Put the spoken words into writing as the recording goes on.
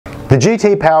The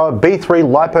GT Power B3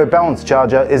 LiPo balance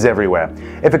charger is everywhere.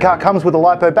 If a car comes with a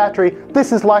LiPo battery,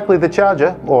 this is likely the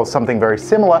charger, or something very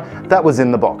similar, that was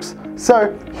in the box.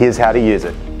 So here's how to use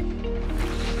it.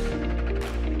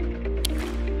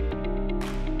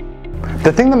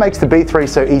 The thing that makes the B3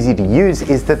 so easy to use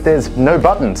is that there's no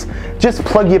buttons. Just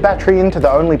plug your battery into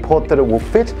the only port that it will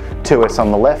fit, 2S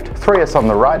on the left, 3S on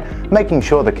the right, making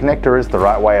sure the connector is the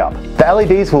right way up. The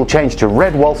LEDs will change to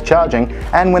red whilst charging,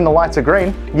 and when the lights are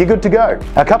green, you're good to go.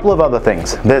 A couple of other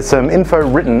things. There's some info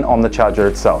written on the charger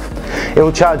itself. It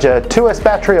will charge a 2S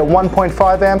battery at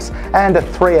 1.5 amps and a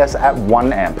 3S at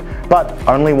 1 amp. But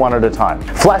only one at a time.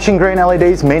 Flashing green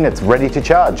LEDs mean it's ready to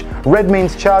charge. Red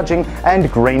means charging and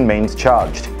green means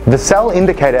charged. The cell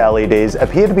indicator LEDs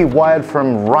appear to be wired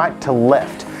from right to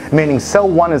left, meaning cell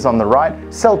 1 is on the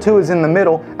right, cell 2 is in the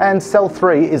middle, and cell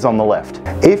 3 is on the left.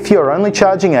 If you're only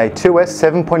charging a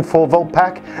 2S 7.4 volt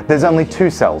pack, there's only 2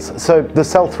 cells, so the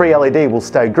cell 3 LED will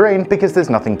stay green because there's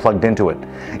nothing plugged into it.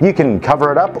 You can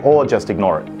cover it up or just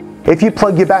ignore it. If you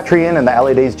plug your battery in and the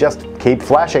LEDs just keep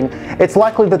flashing, it's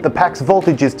likely that the pack's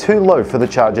voltage is too low for the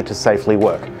charger to safely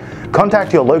work.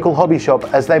 Contact your local hobby shop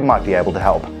as they might be able to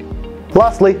help.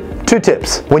 Lastly, 2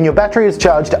 tips. When your battery is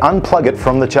charged, unplug it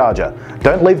from the charger.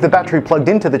 Don't leave the battery plugged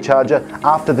into the charger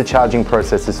after the charging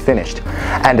process is finished.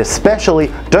 And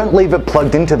especially, don't leave it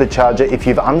plugged into the charger if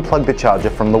you've unplugged the charger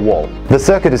from the wall. The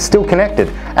circuit is still connected,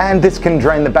 and this can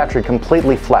drain the battery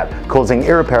completely flat, causing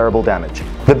irreparable damage.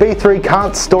 The B3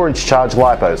 can't storage charge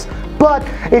LiPos, but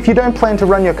if you don't plan to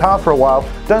run your car for a while,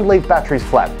 don't leave batteries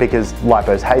flat because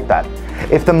LiPos hate that.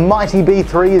 If the mighty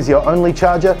B3 is your only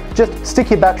charger, just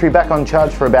stick your battery back on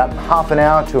charge for about half an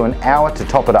hour to an hour to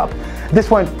top it up.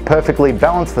 This won't perfectly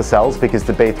balance the cells because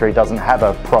the B3 doesn't have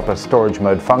a proper storage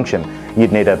mode function.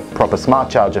 You'd need a proper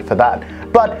smart charger for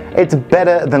that, but it's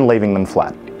better than leaving them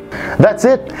flat. That's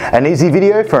it, an easy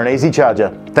video for an easy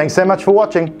charger. Thanks so much for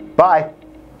watching. Bye.